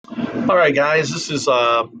All right, guys, this is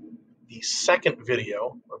the second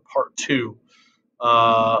video, or part two,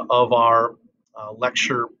 of our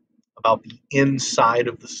lecture about the inside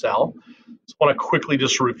of the cell. So I want to quickly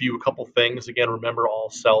just review a couple things. Again, remember all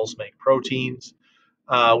cells make proteins.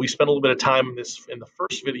 We spent a little bit of time in the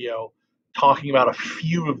first video talking about a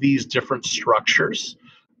few of these different structures.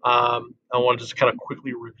 I want to just kind of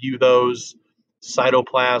quickly review those.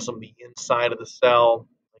 Cytoplasm, the inside of the cell.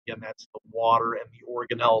 Again, that's the water and the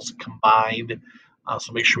organelles combined.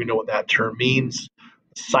 So make sure we know what that term means.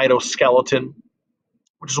 Cytoskeleton,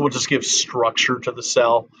 which is what just gives structure to the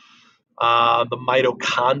cell. The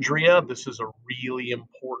mitochondria, this is a really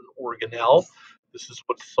important organelle. This is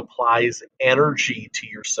what supplies energy to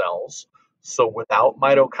your cells. So without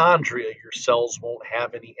mitochondria, your cells won't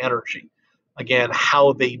have any energy. Again,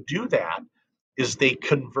 how they do that is they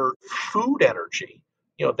convert food energy.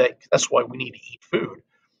 That's why we need to eat food.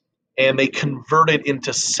 And they convert it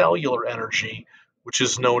into cellular energy, which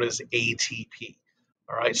is known as ATP.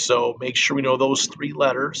 All right, so make sure we know those three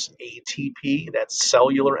letters, ATP, that's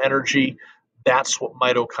cellular energy. That's what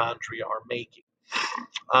mitochondria are making.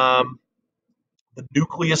 The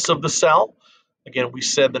nucleus of the cell, again, we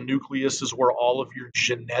said the nucleus is where all of your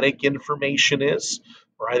genetic information is,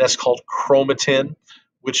 right? That's called chromatin,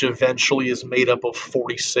 which eventually is made up of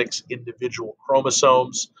 46 individual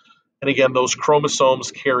chromosomes. And again, those chromosomes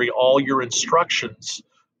carry all your instructions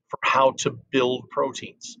for how to build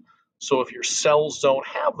proteins. So if your cells don't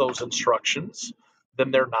have those instructions, then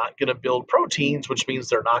they're not going to build proteins, which means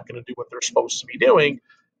they're not going to do what they're supposed to be doing,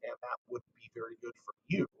 and that wouldn't be very good for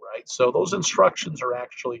you, right? So those instructions are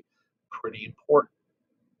actually pretty important.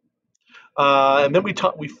 And then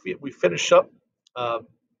we finish up in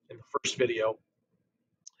the first video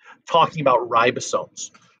talking about ribosomes.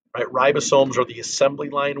 Right, ribosomes are the assembly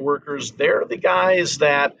line workers. They're the guys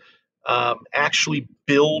that actually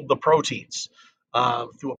build the proteins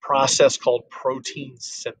through a process called protein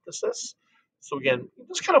synthesis. So again,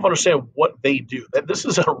 just kind of understand what they do. That this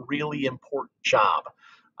is a really important job.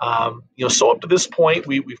 So up to this point,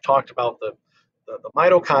 we've talked about the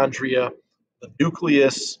mitochondria, the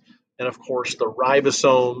nucleus, and of course the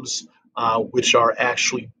ribosomes, which are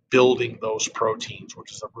actually building those proteins,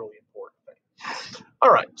 which is a really important thing. All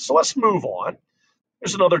right, so let's move on.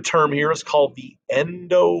 There's another term here. It's called the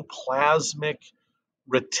endoplasmic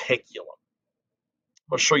reticulum. I'm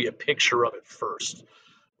going to show you a picture of it first.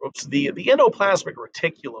 Oops, the endoplasmic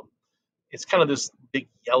reticulum, it's kind of this big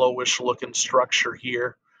yellowish looking structure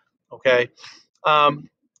here, okay? And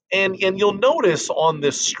you'll notice on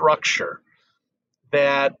this structure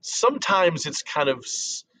that sometimes it's kind of,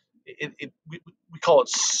 we call it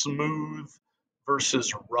smooth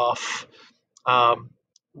versus rough.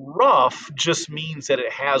 Rough just means that it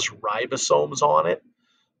has ribosomes on it,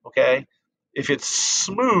 okay? If it's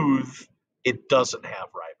smooth, it doesn't have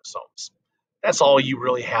ribosomes. That's all you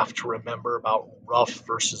really have to remember about rough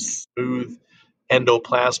versus smooth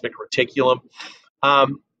endoplasmic reticulum.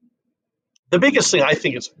 The biggest thing I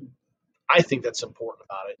think that's important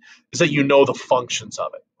about it is that you know the functions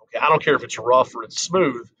of it. Okay, I don't care if it's rough or it's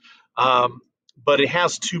smooth, but it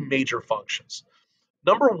has two major functions.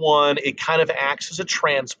 Number one, it kind of acts as a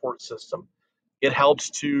transport system. It helps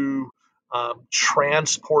to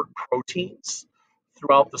transport proteins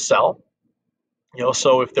throughout the cell.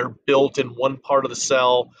 So if they're built in one part of the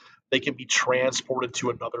cell, they can be transported to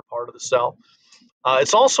another part of the cell.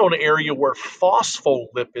 It's also an area where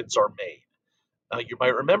phospholipids are made. You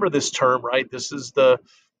might remember this term, right? This is the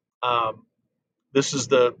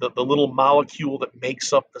little molecule that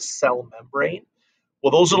makes up the cell membrane. Well,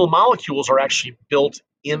 those little molecules are actually built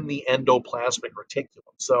in the endoplasmic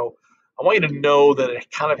reticulum. So I want you to know that it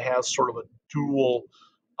kind of has sort of a dual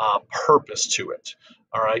purpose to it.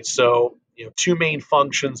 All right, so two main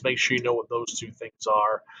functions. Make sure you know what those two things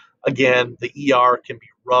are. Again, the ER can be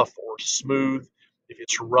rough or smooth. If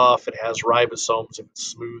it's rough, it has ribosomes. If it's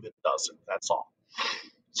smooth, it doesn't. That's all.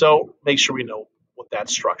 So make sure we know what that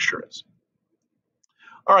structure is.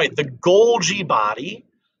 All right, the Golgi body,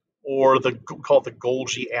 or called the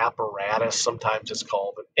Golgi apparatus, sometimes it's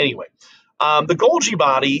called. But anyway, the Golgi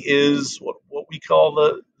body is what we call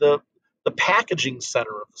the packaging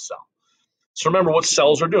center of the cell. So remember what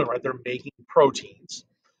cells are doing, right? They're making proteins.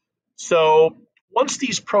 So once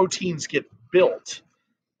these proteins get built,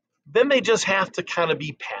 then they just have to kind of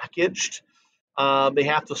be packaged. They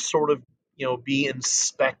have to sort of be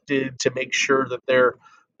inspected to make sure that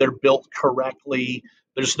they're built correctly.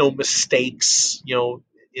 There's no mistakes,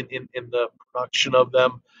 in the production of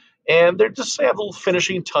them, and they just have little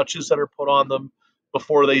finishing touches that are put on them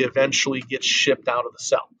before they eventually get shipped out of the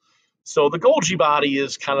cell. So the Golgi body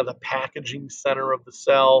is kind of the packaging center of the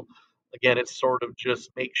cell. Again, it's sort of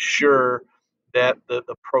just make sure that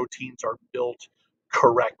the proteins are built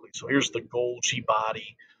correctly. So here's the Golgi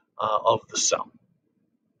body of the cell.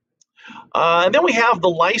 And then we have the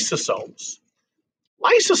lysosomes.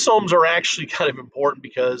 Lysosomes are actually kind of important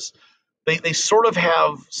because they sort of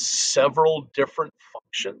have several different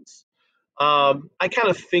functions. I kind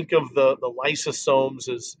of think of the lysosomes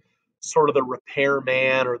as sort of the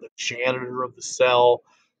repairman or the janitor of the cell.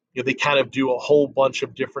 They kind of do a whole bunch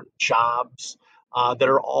of different jobs that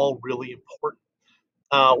are all really important.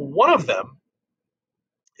 One of them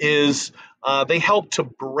is they help to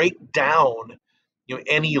break down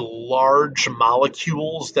any large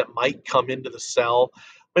molecules that might come into the cell.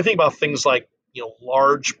 I think about things like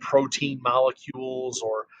large protein molecules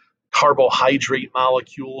or carbohydrate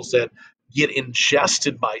molecules that get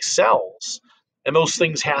ingested by cells, and those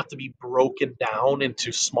things have to be broken down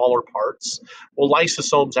into smaller parts. Well,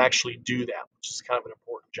 lysosomes actually do that, which is kind of an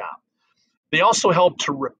important job. They also help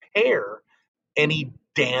to repair any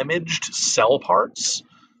damaged cell parts.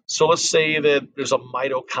 So let's say that there's a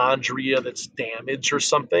mitochondria that's damaged or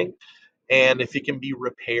something, and if it can be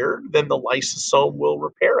repaired, then the lysosome will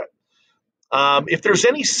repair it. If there's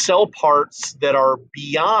any cell parts that are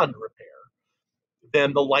beyond repair,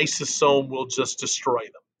 then the lysosome will just destroy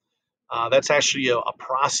them. That's actually a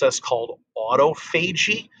process called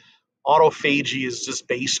autophagy. Autophagy is just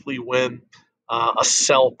basically when a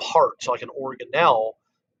cell part, like an organelle,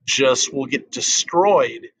 just will get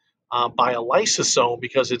destroyed by a lysosome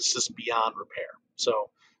because it's just beyond repair. So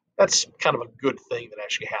that's kind of a good thing that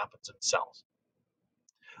actually happens in cells.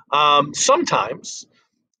 Sometimes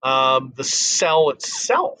the cell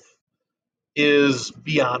itself is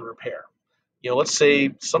beyond repair. Let's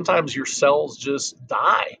say sometimes your cells just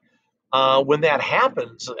die. When that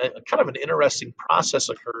happens, kind of an interesting process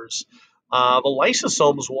occurs. The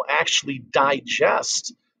lysosomes will actually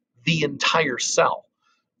digest the entire cell.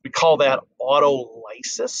 We call that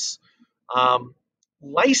autolysis.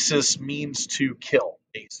 Lysis means to kill,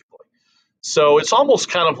 basically. So it's almost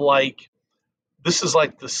kind of like this is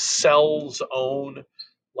like the cell's own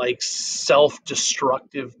like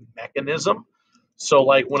self-destructive mechanism. So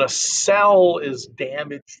like when a cell is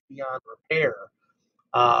damaged beyond repair,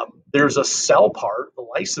 there's a cell part, the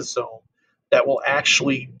lysosome, that will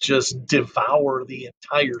actually just devour the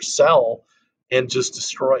entire cell and just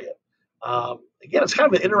destroy it. Again, it's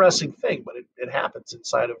kind of an interesting thing, but it happens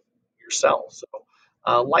inside of your cell. So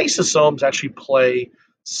lysosomes actually play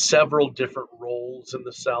several different roles in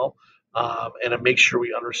the cell, and it makes sure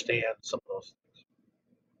we understand some of those things.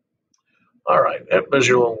 All right, there's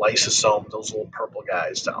your little lysosome, those little purple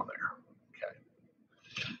guys down there.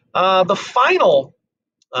 Okay. The final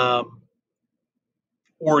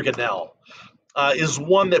organelle is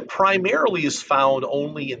one that primarily is found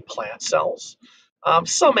only in plant cells.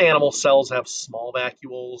 Some animal cells have small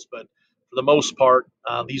vacuoles, but for the most part,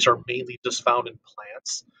 these are mainly just found in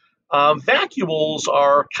plants. Vacuoles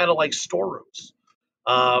are kind of like storerooms.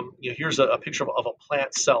 Here's a picture of a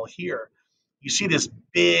plant cell here. You see this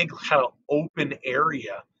big kind of open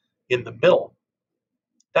area in the middle.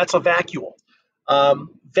 That's a vacuole.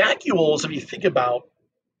 Vacuoles, if you think about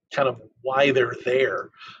kind of why they're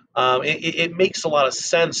there, it makes a lot of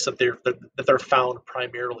sense that they're found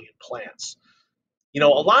primarily in plants. A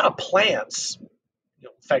lot of plants, in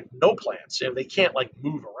fact, no plants, they can't like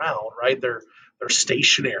move around, right? They're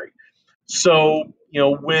stationary. So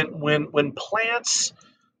when plants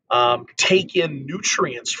take in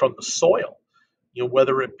nutrients from the soil,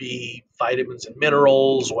 whether it be vitamins and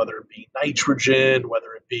minerals, whether it be nitrogen,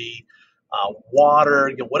 whether it be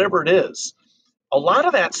water, whatever it is, a lot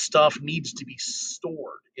of that stuff needs to be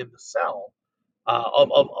stored in the cell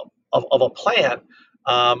of a plant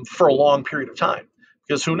for a long period of time.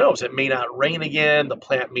 Because who knows, it may not rain again, the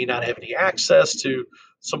plant may not have any access to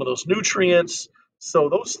some of those nutrients. So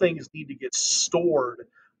those things need to get stored.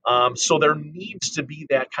 So there needs to be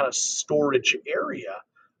that kind of storage area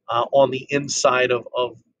on the inside of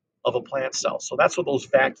a plant cell. So that's what those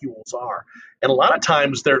vacuoles are. And a lot of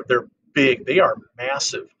times they're big, they are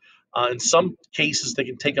massive. In some cases, they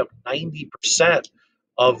can take up 90%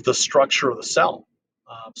 of the structure of the cell.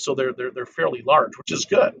 So they're fairly large, which is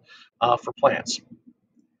good for plants.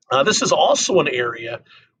 This is also an area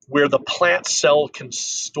where the plant cell can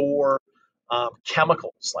store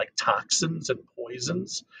chemicals like toxins and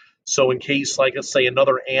poisons. So in case, like let's say,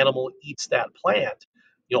 another animal eats that plant,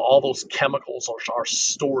 all those chemicals are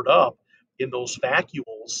stored up in those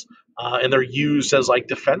vacuoles, and they're used as like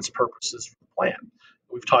defense purposes for the plant.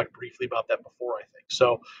 We've talked briefly about that before, I think.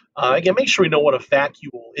 So again, make sure we know what a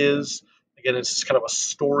vacuole is. Again, it's kind of a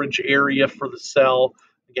storage area for the cell.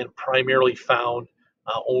 Again, primarily found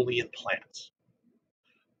only in plants.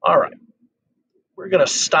 All right, we're going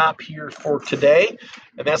to stop here for today,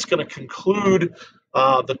 and that's going to conclude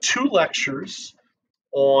the 2 lectures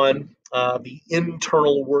on the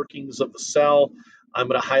internal workings of the cell. I'm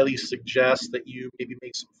going to highly suggest that you maybe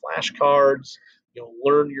make some flashcards,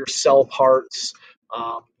 learn your cell parts,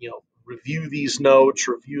 review these notes,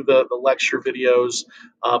 review the lecture videos,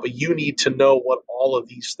 but you need to know what all of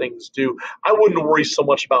these things do. I wouldn't worry so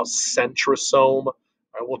much about centrosome. All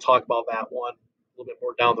right, we'll talk about that one a little bit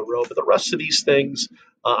more down the road, but the rest of these things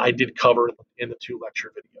I did cover in the 2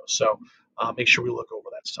 lecture videos. So make sure we look over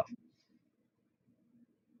that stuff.